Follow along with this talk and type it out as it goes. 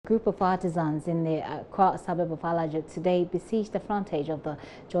group of artisans in the Accra suburb of Alajo today besieged the frontage of the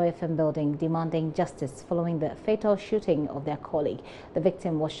Joy FM building demanding justice following the fatal shooting of their colleague. The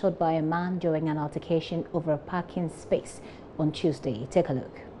victim was shot by a man during an altercation over a parking space on Tuesday. Take a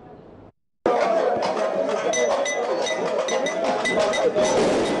look.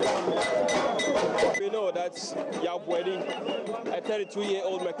 We know that Yabwedi, a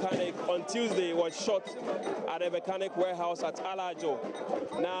 32-year-old mechanic, on Tuesday was shot at a mechanic warehouse at Alajo.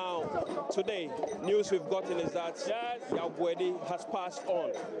 Now, today, news we've gotten is that Yabwedi has passed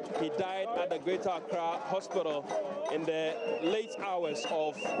on. He died at the Greater Accra Hospital in the late hours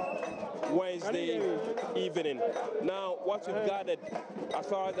of Wednesday evening. Now, what we've gathered as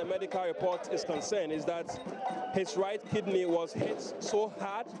far as the medical report is concerned is that his right kidney was hit so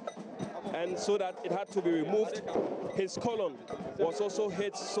hard and so that it had to be removed. His colon was also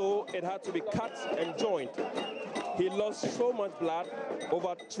hit, so it had to be cut and joined. He lost so much blood,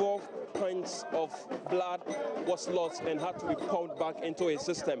 over 12 pints of blood was lost and had to be pumped back into his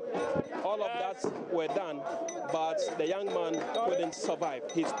system. All of that were done, but the young man couldn't survive.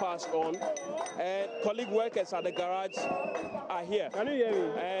 He's passed on. And colleague workers at the garage are here. Can you hear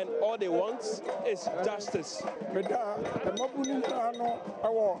me? And all they want is justice.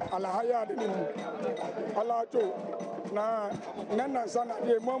 Nana sana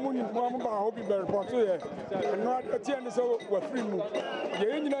de mamuni mamu ba hobi be report ye no atie ni so wa free mu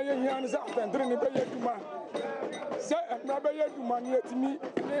ye nyina ye hia ni sa atendre ni be ye duma se na be ye duma ni etimi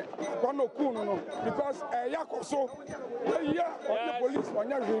ni kono ku no because yakoso ya the police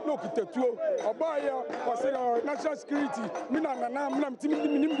onya we no kitetuo oba ye o say national security mi na nana mi na timi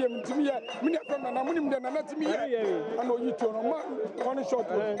minim de timi ye mi na from nana munim de nana timi ye ana oyi to no ma one shot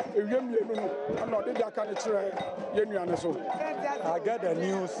ewiem ye no ana ode da ka ne kire ye nua ne so. I get the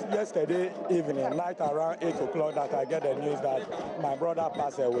news yesterday evening, night around 8 o'clock, that I get the news that my brother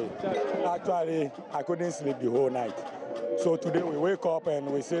passed away. Actually, I couldn't sleep the whole night. So today we wake up and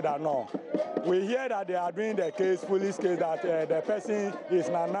we say that no. We hear that they are doing the case, police case, that the person is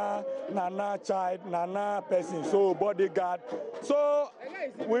Nana child, Nana person, so bodyguard. So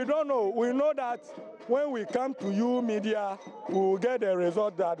we don't know. We know that when we come to you media, we will get the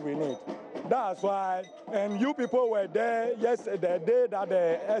result that we need. That's why, and you people were there yesterday, the day that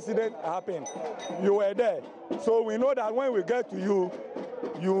the accident happened. You were there. So we know that when we get to you,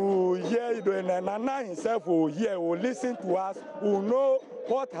 you hear, and Nana himself will hear, will listen to us, will know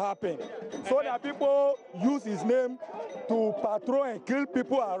what happened. So that people use his name to patrol and kill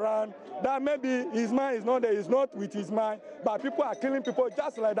people around. That maybe his mind is not there, he's not with his mind, but people are killing people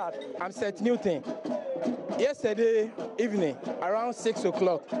just like that. I'm Seth Newton. Yesterday evening, around 6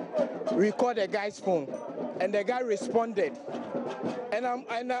 o'clock, we called the guy's phone, and the guy responded. And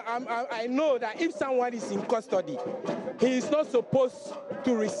I know that if someone is in custody, he is not supposed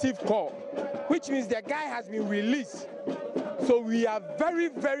to receive call, which means the guy has been released. So we are very,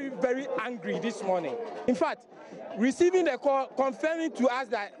 very, very angry this morning. In fact, receiving the call confirming to us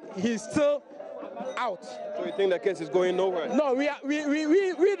that he's still out. So you think the case is going nowhere? No, we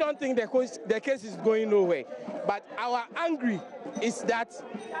don't think the case is going nowhere. But our angry is that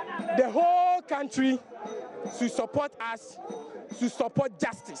the whole country should support us, should support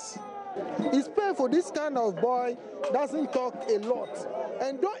justice. It's painful. This kind of boy doesn't talk a lot.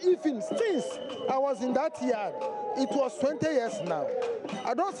 And don't even, since I was in that yard, it was 20 years now.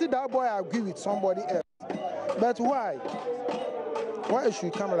 I don't see that boy agree with somebody else. But why? Why should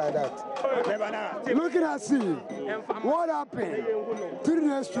he come like that? Looking at see what happened 3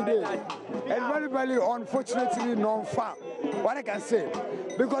 days today, and very, very unfortunately non-farm. What I can say,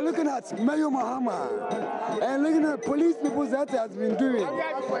 because looking at Mayo Muhammad and looking at police people that has been doing,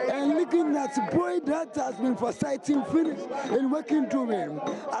 and looking at boy that has been for sighting finished and working to him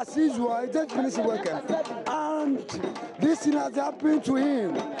as usual, he just finished working, and this thing has happened to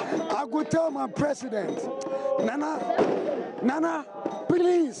him. I could tell my president, Nana,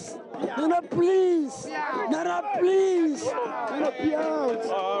 please. Nana, please. Nana, please. Nana, be out.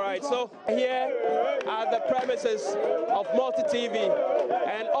 All right, so here are the premises of Multi TV,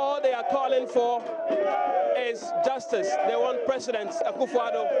 and all they are calling for is justice. They want President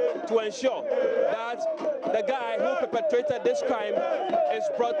Akufo-Addo to ensure that the guy who perpetrated this crime is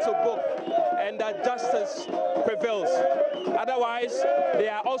brought to book and that justice prevails. Otherwise, they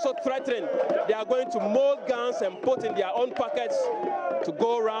are also threatening. They are going to mold guns and put in their own pockets to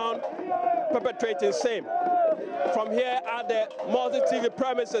go around perpetrating same. From here at the Multi TV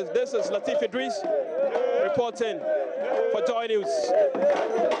premises, this is Latif Idris reporting for Joy News.